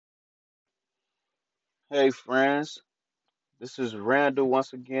Hey friends, this is Randall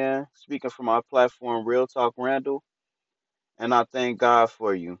once again, speaking from our platform Real Talk Randall, and I thank God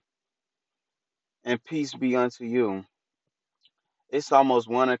for you. And peace be unto you. It's almost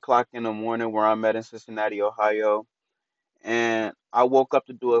 1 o'clock in the morning where I'm at in Cincinnati, Ohio, and I woke up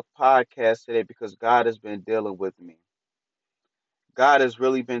to do a podcast today because God has been dealing with me. God has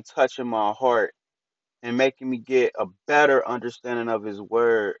really been touching my heart and making me get a better understanding of His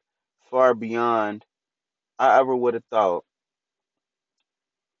Word far beyond I ever would have thought.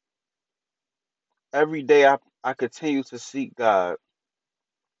 Every day I continue to seek God.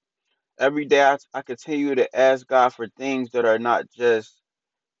 Every day I continue to ask God for things that are not just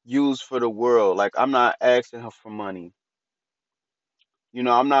used for the world. Like I'm not asking him for money.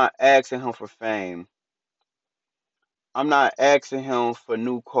 I'm not asking him for fame. I'm not asking him for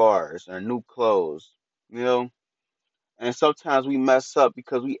new cars or new clothes, you know? And sometimes we mess up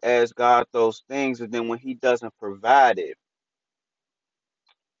because we ask God those things and then when he doesn't provide it,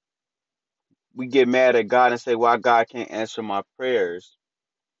 we get mad at God and say, why God can't answer my prayers.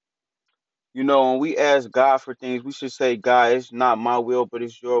 When we ask God for things, we should say, God, it's not my will, but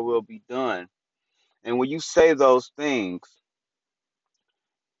it's your will be done. And when you say those things,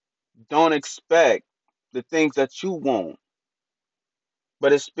 don't expect the things that you want,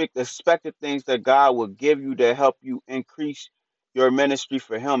 but expect the things that God will give you to help you increase your ministry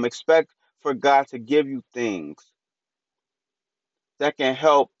for Him. Expect for God to give you things that can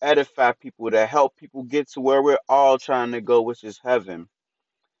help edify people, that help people get to where we're all trying to go, which is heaven.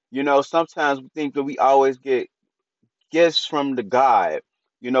 Sometimes we think that we always get gifts from the God.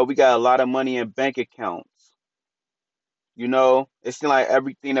 We got a lot of money in bank accounts. It seems like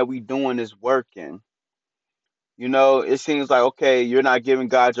everything that we doing is working. It seems like, okay, you're not giving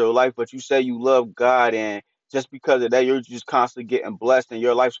God your life, but you say you love God, and just because of that, you're just constantly getting blessed, and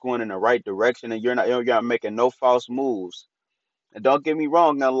your life's going in the right direction, and you're not making no false moves. And don't get me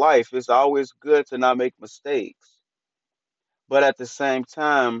wrong, in life, it's always good to not make mistakes, but at the same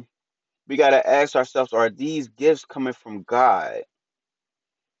time, we gotta ask ourselves: are these gifts coming from God,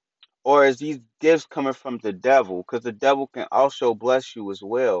 or is these gifts coming from the devil? Because the devil can also bless you as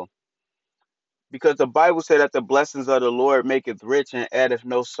well. Because the Bible said that the blessings of the Lord maketh rich and addeth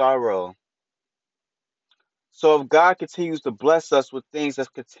no sorrow. So if God continues to bless us with things that's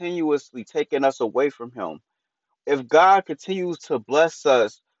continuously taking us away from Him, if God continues to bless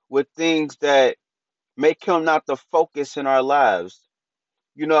us with things that make Him not the focus in our lives,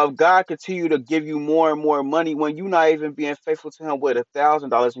 if God continue to give you more and more money when you're not even being faithful to Him with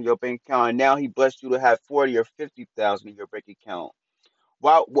 $1,000 in your bank account, and now He blessed you to have 40 or 50,000 in your bank account,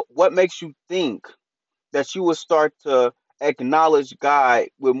 what makes you think that you would start to acknowledge God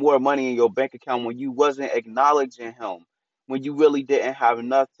with more money in your bank account when you wasn't acknowledging Him, when you really didn't have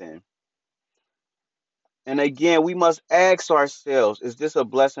nothing? And again, we must ask ourselves, is this a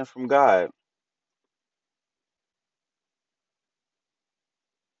blessing from God?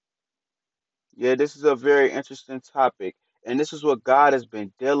 Yeah, this is a very interesting topic. And this is what God has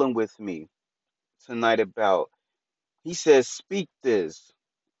been dealing with me tonight about. He says, speak this,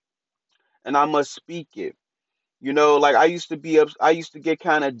 and I must speak it. Like I used to get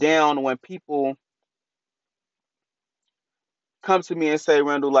kind of down when people come to me and say,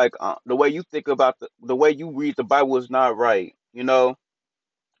 Randall, like the way you think about the way you read the Bible is not right.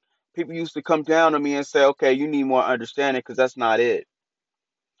 People used to come down to me and say, okay, you need more understanding because that's not it.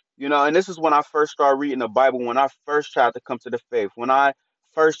 And this is when I first started reading the Bible, when I first tried to come to the faith, when I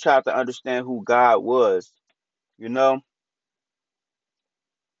first tried to understand who God was, you know.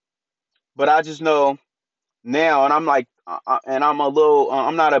 But I just know now, and I'm like, and I'm a little,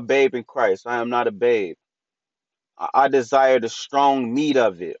 I'm not a babe in Christ. I am not a babe. I desire the strong meat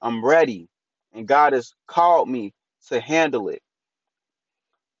of it. I'm ready, and God has called me to handle it.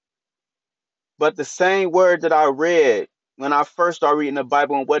 But the same word that I read when I first started reading the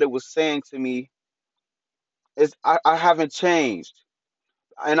Bible and what it was saying to me is I haven't changed.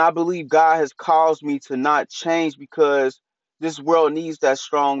 And I believe God has caused me to not change because this world needs that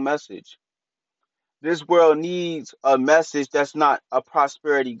strong message. This world needs a message that's not a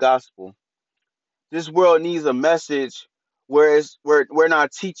prosperity gospel. This world needs a message where we're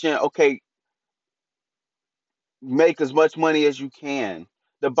not teaching, okay, make as much money as you can.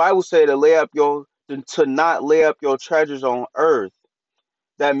 The Bible said to not lay up your treasures on earth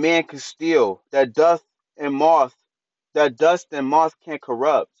that man can steal, that dust and moth can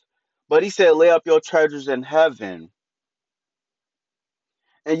corrupt. But he said, lay up your treasures in heaven.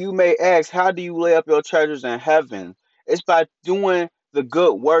 And you may ask, how do you lay up your treasures in heaven? It's by doing the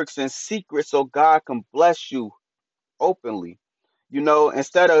good works in secret so God can bless you openly.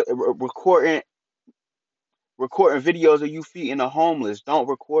 Instead of recording Recording videos of you feeding the homeless, don't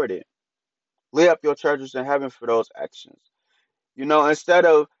record it. Lay up your treasures in heaven for those actions. Instead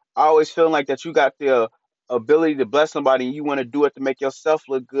of always feeling like that you got the ability to bless somebody and you want to do it to make yourself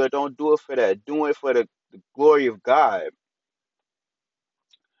look good, don't do it for that. Do it for the glory of God.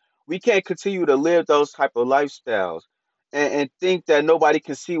 We can't continue to live those type of lifestyles and think that nobody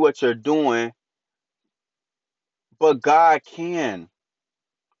can see what you're doing, but God can.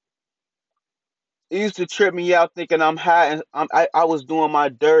 It used to trip me out thinking I'm hiding. I was doing my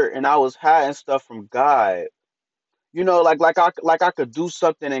dirt and I was hiding stuff from God. Like I could do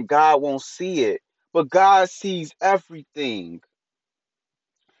something and God won't see it, but God sees everything.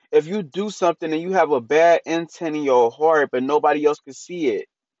 If you do something and you have a bad intent in your heart, but nobody else can see it,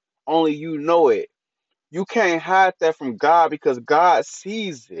 only you know it. You can't hide that from God because God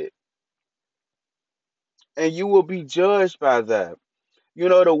sees it, and you will be judged by that.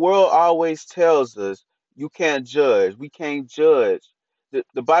 The world always tells us you can't judge. We can't judge.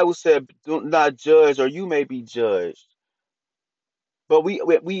 The Bible said, "Do not judge, or you may be judged." But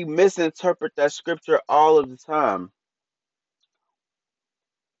we misinterpret that scripture all of the time.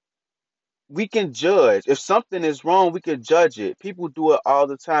 We can judge. If something is wrong, we can judge it. People do it all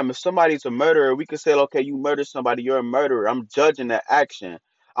the time. If somebody's a murderer, we can say, okay, you murdered somebody, you're a murderer. I'm judging that action.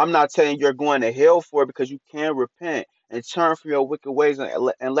 I'm not saying you're going to hell for it because you can repent and turn from your wicked ways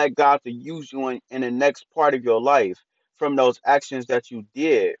and let God to use you in the next part of your life from those actions that you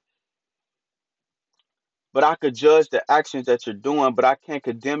did. But I could judge the actions that you're doing, but I can't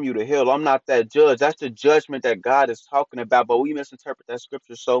condemn you to hell. I'm not that judge. That's the judgment that God is talking about, but we misinterpret that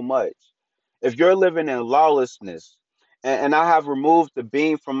scripture so much. If you're living in lawlessness, and I have removed the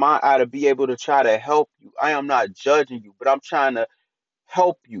beam from my eye to be able to try to help you, I am not judging you, but I'm trying to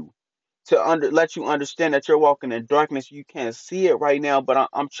help you to let you understand that you're walking in darkness. You can't see it right now, but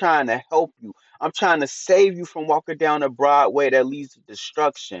I'm trying to help you. I'm trying to save you from walking down a broad way that leads to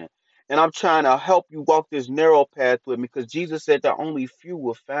destruction. And I'm trying to help you walk this narrow path with me because Jesus said that only few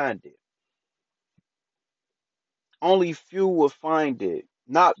will find it. Only few will find it.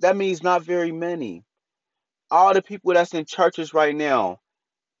 Not that means not very many. All the people that's in churches right now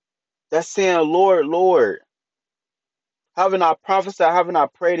that's saying, Lord, Lord, haven't I prophesied, haven't I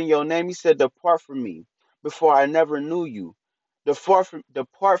prayed in your name? He said, depart from me before I never knew you. Depart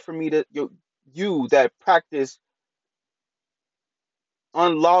from me that you that practice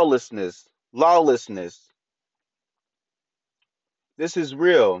unlawlessness, lawlessness. This is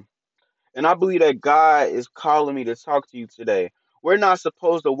real. And I believe that God is calling me to talk to you today. We're not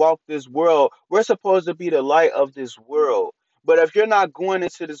supposed to walk this world. We're supposed to be the light of this world. But if you're not going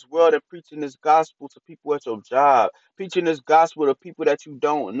into this world and preaching this gospel to people at your job, preaching this gospel to people that you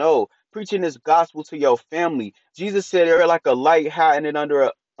don't know, preaching this gospel to your family, Jesus said they're like a light hiding it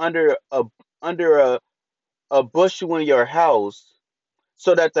under a bushel in your house,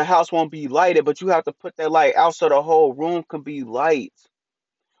 so that the house won't be lighted. But you have to put that light out so the whole room can be light.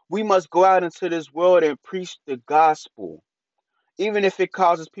 We must go out into this world and preach the gospel, even if it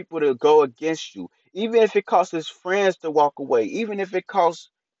causes people to go against you, even if it causes friends to walk away, even if it causes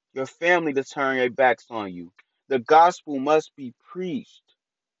your family to turn their backs on you. The gospel must be preached.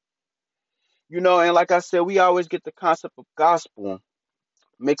 And like I said, we always get the concept of gospel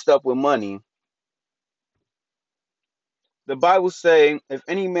mixed up with money. The Bible say, if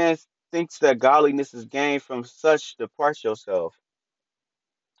any man thinks that godliness is gained from such, depart yourself.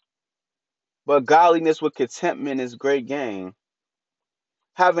 But godliness with contentment is great gain.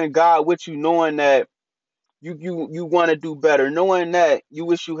 Having God with you, knowing that you want to do better, knowing that you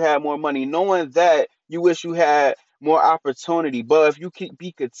wish you had more money, knowing that you wish you had more opportunity. But if you keep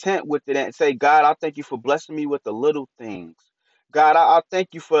be content with it and say, God, I thank you for blessing me with the little things. God, I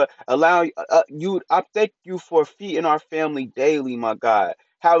thank you for allowing you. I thank you for feeding our family daily, my God,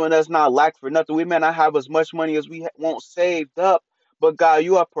 having us not lack for nothing. We may not have as much money as we want saved up, but God,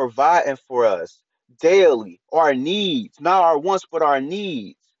 you are providing for us daily our needs, not our wants, but our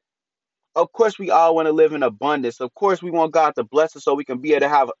needs. Of course, we all want to live in abundance. Of course, we want God to bless us so we can be able to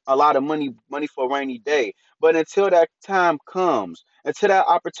have a lot of money for a rainy day. But until that time comes, until that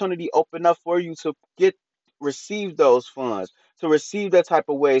opportunity open up for you to receive those funds, to receive that type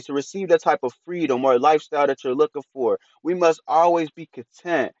of ways, to receive that type of freedom or lifestyle that you're looking for, we must always be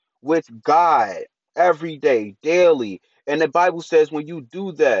content with God every day, daily. And the Bible says when you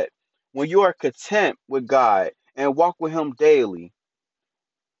do that, when you are content with God and walk with Him daily,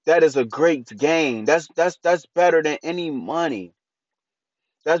 that is a great gain. That's better than any money.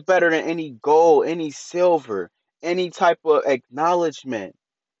 That's better than any gold, any silver, any type of acknowledgement.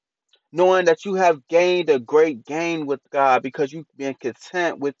 Knowing that you have gained a great gain with God because you've been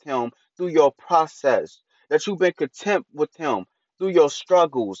content with Him through your process. that you've been content with him through your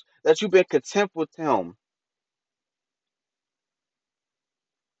struggles, that you've been content with him.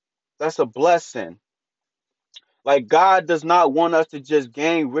 That's a blessing. Like God does not want us to just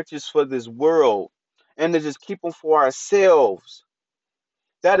gain riches for this world and to just keep them for ourselves.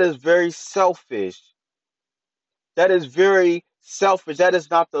 That is very selfish. That is very selfish. That is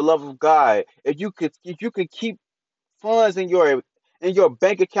not the love of God. If you could keep funds in your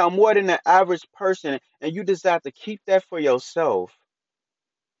bank account more than the average person, and you decide to keep that for yourself,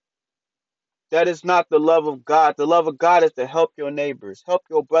 that is not the love of God. The love of God is to help your neighbors, help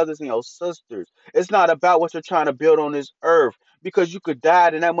your brothers and your sisters. It's not about what you're trying to build on this earth, because you could die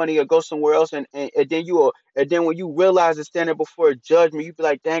and that money will go somewhere else, and then and then when you realize it's standing before a judgment, you be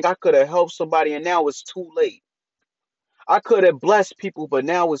like, dang, I could have helped somebody and now it's too late. I could have blessed people, but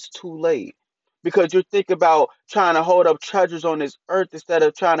now it's too late. Because you think about trying to hold up treasures on this earth instead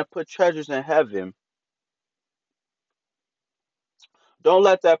of trying to put treasures in heaven. Don't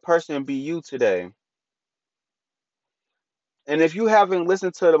let that person be you today. And if you haven't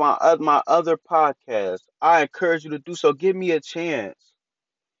listened to my other podcast, I encourage you to do so. Give me a chance.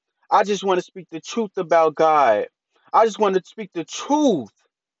 I just want to speak the truth about God. I just want to speak the truth,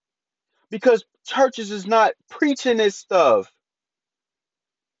 because churches is not preaching this stuff.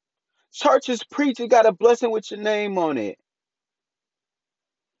 Churches preach, you got a blessing with your name on it.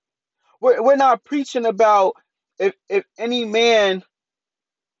 We're not preaching about, if any man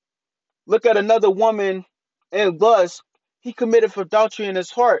look at another woman and lust, he committed adultery in his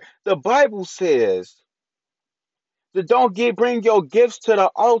heart. The Bible says that don't bring your gifts to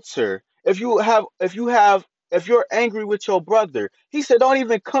the altar. If you're angry with your brother, he said, don't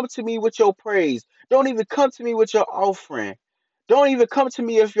even come to me with your praise. Don't even come to me with your offering. Don't even come to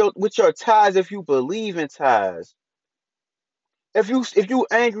me with your tithes if you believe in tithes. If you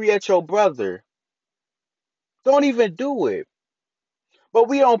angry at your brother, don't even do it. But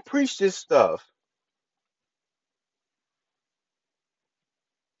we don't preach this stuff.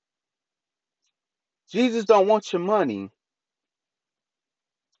 Jesus don't want your money.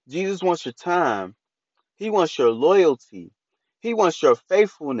 Jesus wants your time. He wants your loyalty. He wants your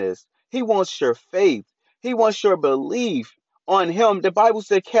faithfulness. He wants your faith. He wants your belief on him. The Bible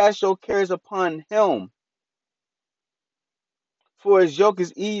said, cast your cares upon him, for his yoke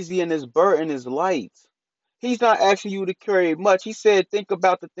is easy and his burden is light. He's not asking you to carry much. He said, think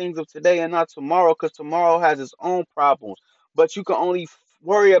about the things of today and not tomorrow, because tomorrow has its own problems. But you can only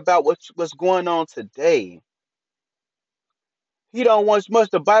worry about what's going on today. He don't want much.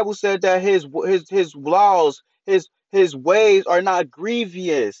 The Bible said that his laws, his ways are not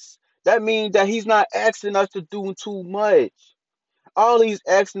grievous. That means that he's not asking us to do too much. All he's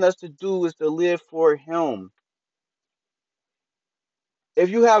asking us to do is to live for him. If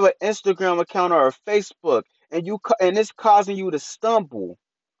you have an Instagram account or a Facebook, and it's causing you to stumble,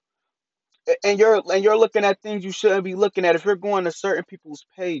 and you're looking at things you shouldn't be looking at, if you're going to certain people's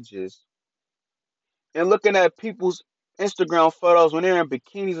pages and looking at people's Instagram photos when they're in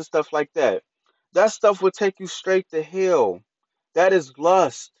bikinis and stuff like that, that stuff will take you straight to hell. That is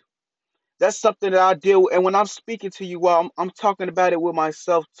lust. That's something that I deal with. And when I'm speaking to you, well, I'm talking about it with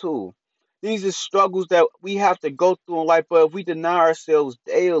myself too. These are struggles that we have to go through in life, but if we deny ourselves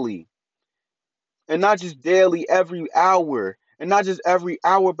daily, and not just daily, every hour, and not just every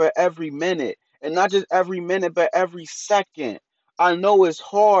hour, but every minute, and not just every minute, but every second. I know it's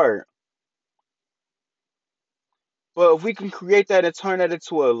hard, but if we can create that and turn that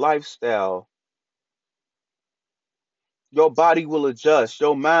into a lifestyle, your body will adjust,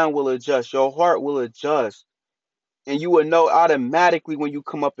 your mind will adjust, your heart will adjust, and you will know automatically when you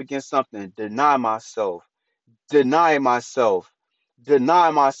come up against something. Deny myself, deny myself, deny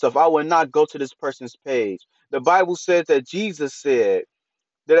myself. I will not go to this person's page. The Bible says that Jesus said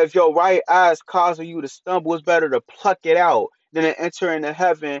that if your right eye is causing you to stumble, it's better to pluck it out than to enter into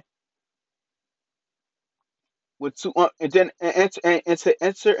heaven with two, and to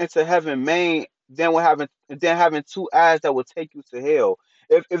enter into heaven main, then having two eyes that will take you to hell.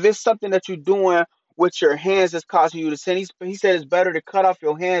 If it's something that you're doing with your hands that's causing you to sin, he said it's better to cut off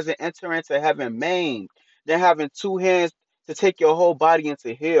your hands and enter into heaven maimed than having two hands to take your whole body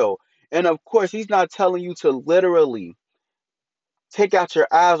into hell. And of course, he's not telling you to literally take out your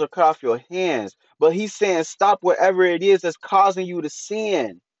eyes or cut off your hands, but he's saying stop whatever it is that's causing you to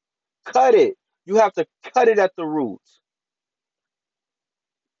sin. Cut it. You have to cut it at the roots.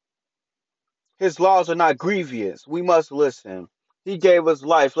 His laws are not grievous. We must listen. He gave us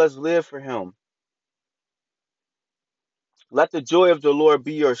life. Let's live for him. Let the joy of the Lord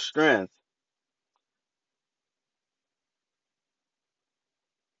be your strength.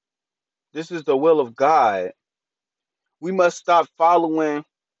 This is the will of God. We must stop following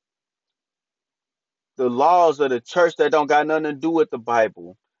the laws of the church that don't got nothing to do with the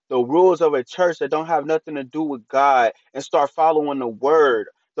Bible, the rules of a church that don't have nothing to do with God, and start following the word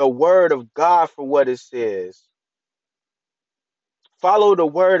of God for what it says. Follow the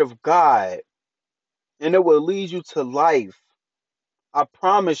word of God, and it will lead you to life. I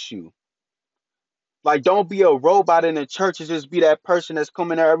promise you. Like, don't be a robot in the church and just be that person that's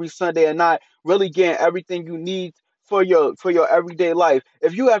coming there every Sunday and not really getting everything you need for your everyday life.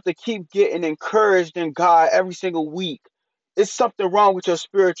 If you have to keep getting encouraged in God every single week, it's something wrong with your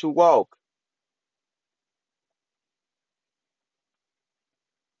spiritual walk.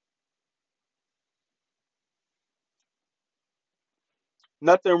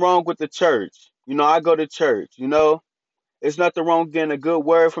 Nothing wrong with the church. I go to church. It's nothing wrong getting a good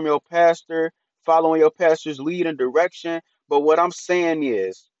word from your pastor, following your pastor's lead and direction. But what I'm saying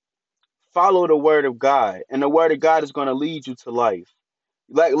is, follow the word of God, and the word of God is going to lead you to life.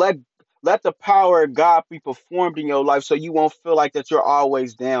 Let the power of God be performed in your life so you won't feel like that you're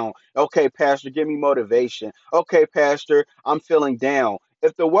always down. Okay, pastor, give me motivation. Okay, pastor, I'm feeling down.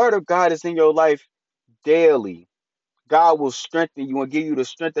 If the word of God is in your life daily, God will strengthen you and give you the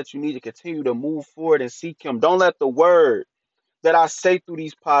strength that you need to continue to move forward and seek him. Don't let the word that I say through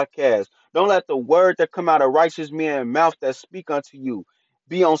these podcasts. Don't let the word that come out of righteous men's mouth that speak unto you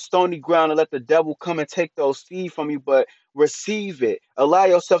be on stony ground and let the devil come and take those seed from you, but receive it. Allow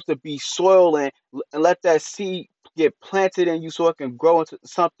yourself to be soil and let that seed get planted in you so it can grow into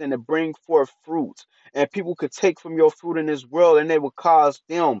something to bring forth fruit. And people could take from your fruit in this world and they will cause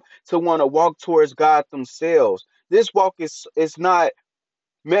them to want to walk towards God themselves. This walk is not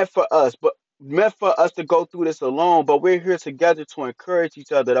meant for us, but meant for us to go through this alone, but we're here together to encourage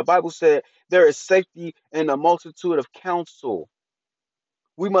each other. The Bible said there is safety in the multitude of counsel.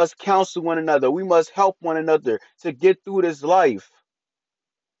 We must counsel one another. We must help one another to get through this life.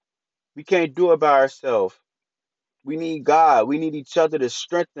 We can't do it by ourselves. We need God. We need each other to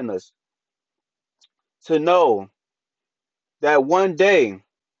strengthen us, to know that one day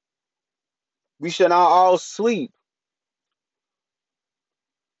we shall not all sleep,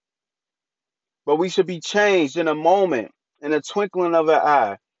 but we should be changed in a moment, in a twinkling of an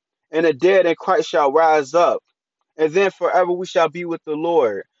eye. And the dead in Christ shall rise up, and then forever we shall be with the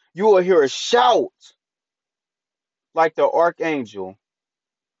Lord. You will hear a shout like the archangel.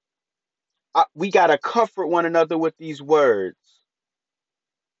 We got to comfort one another with these words.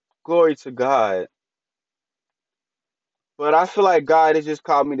 Glory to God. But I feel like God has just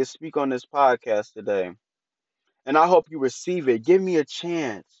called me to speak on this podcast today. And I hope you receive it. Give me a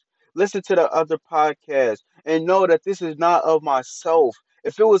chance. Listen to the other podcasts and know that this is not of myself.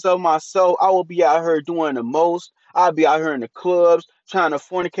 If it was of myself, I would be out here doing the most. I'd be out here in the clubs, trying to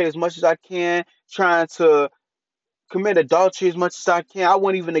fornicate as much as I can, trying to commit adultery as much as I can. I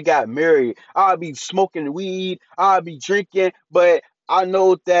wouldn't even have got married. I'd be smoking weed. I'd be drinking. But I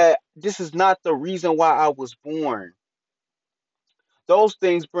know that this is not the reason why I was born. Those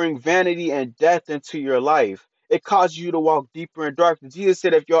things bring vanity and death into your life. It causes you to walk deeper in darkness. Jesus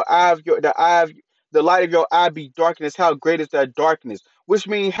said, "If the light of your eye be darkness, how great is that darkness?" Which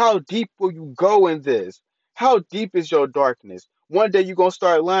means, how deep will you go in this? How deep is your darkness? One day you're gonna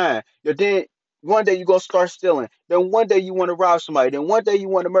start lying. Then one day you're gonna start stealing. Then one day you want to rob somebody. Then one day you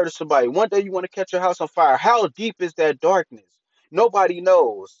want to murder somebody. One day you want to catch your house on fire. How deep is that darkness? Nobody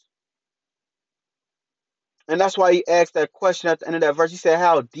knows. And that's why he asked that question at the end of that verse. He said,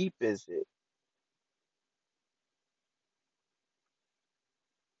 "How deep is it?"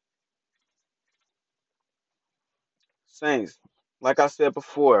 Saints, like I said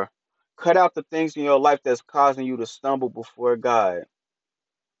before, cut out the things in your life that's causing you to stumble before God.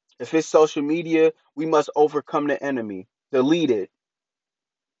 If it's social media, we must overcome the enemy, delete it.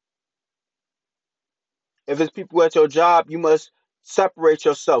 If it's people at your job, you must separate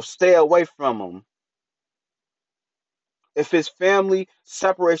yourself, stay away from them. If it's family,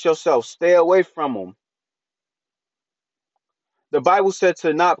 separate yourself, stay away from them. The Bible said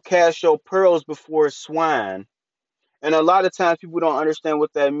to not cast your pearls before swine. And a lot of times people don't understand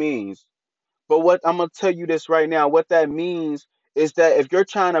what that means. But what I'm gonna tell you this right now, what that means is that if you're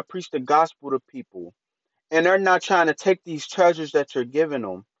trying to preach the gospel to people and they're not trying to take these treasures that you're giving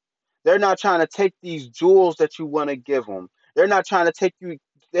them, they're not trying to take these jewels that you want to give them. They're not trying to take you.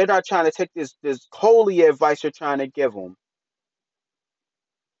 They're not trying to take this holy advice you're trying to give them.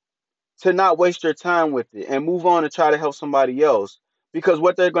 To not waste your time with it and move on and try to help somebody else, because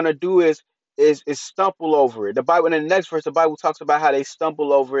what they're gonna do is stumble over it. The Bible in the next verse, the Bible talks about how they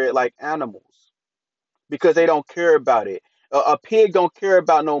stumble over it like animals because they don't care about it. A pig don't care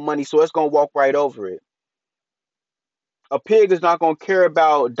about no money, so it's gonna walk right over it. A pig is not gonna care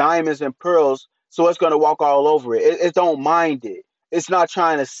about diamonds and pearls, so it's gonna walk all over it. It don't mind it. It's not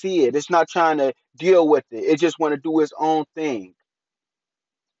trying to see it. It's not trying to deal with it. It just want to do its own thing.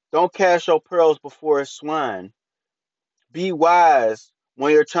 Don't cast your pearls before swine. Be wise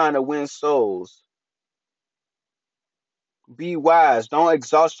when you're trying to win souls. Be wise. Don't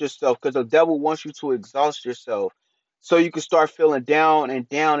exhaust yourself because the devil wants you to exhaust yourself so you can start feeling down and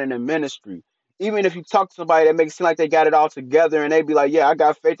down in the ministry. Even if you talk to somebody that makes it seem like they got it all together and they be like, yeah, I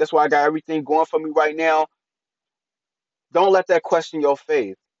got faith. That's why I got everything going for me right now. Don't let that question your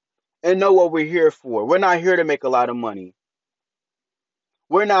faith and know what we're here for. We're not here to make a lot of money.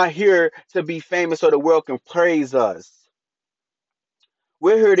 We're not here to be famous so the world can praise us.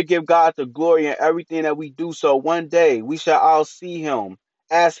 We're here to give God the glory in everything that we do so one day we shall all see him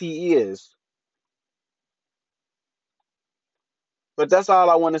as he is. But that's all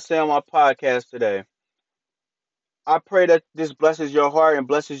I want to say on my podcast today. I pray that this blesses your heart and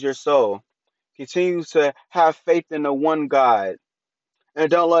blesses your soul. Continue to have faith in the one God and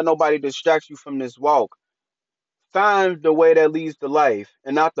don't let nobody distract you from this walk. Find the way that leads to life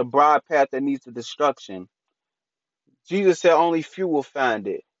and not the broad path that leads to destruction. Jesus said only few will find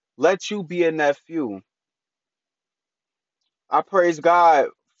it. Let you be in that few. I praise God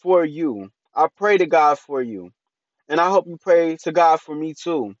for you. I pray to God for you. And I hope you pray to God for me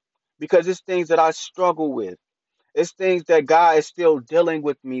too. Because it's things that I struggle with. It's things that God is still dealing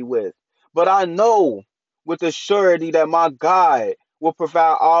with me with. But I know with the surety that my God will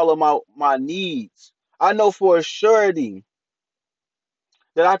provide all of my needs. I know for a surety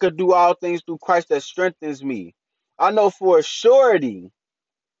that I could do all things through Christ that strengthens me. I know for a surety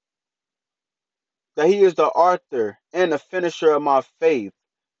that He is the author and the finisher of my faith,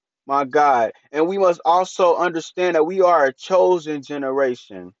 my God. And we must also understand that we are a chosen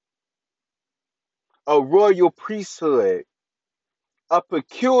generation, a royal priesthood, a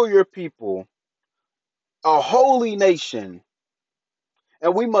peculiar people, a holy nation.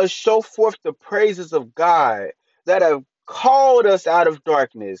 And we must show forth the praises of God that have called us out of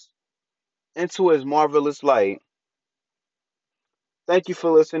darkness into his marvelous light. Thank you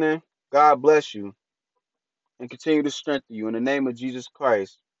for listening. God bless you and continue to strengthen you in the name of Jesus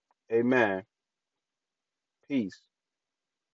Christ. Amen. Peace.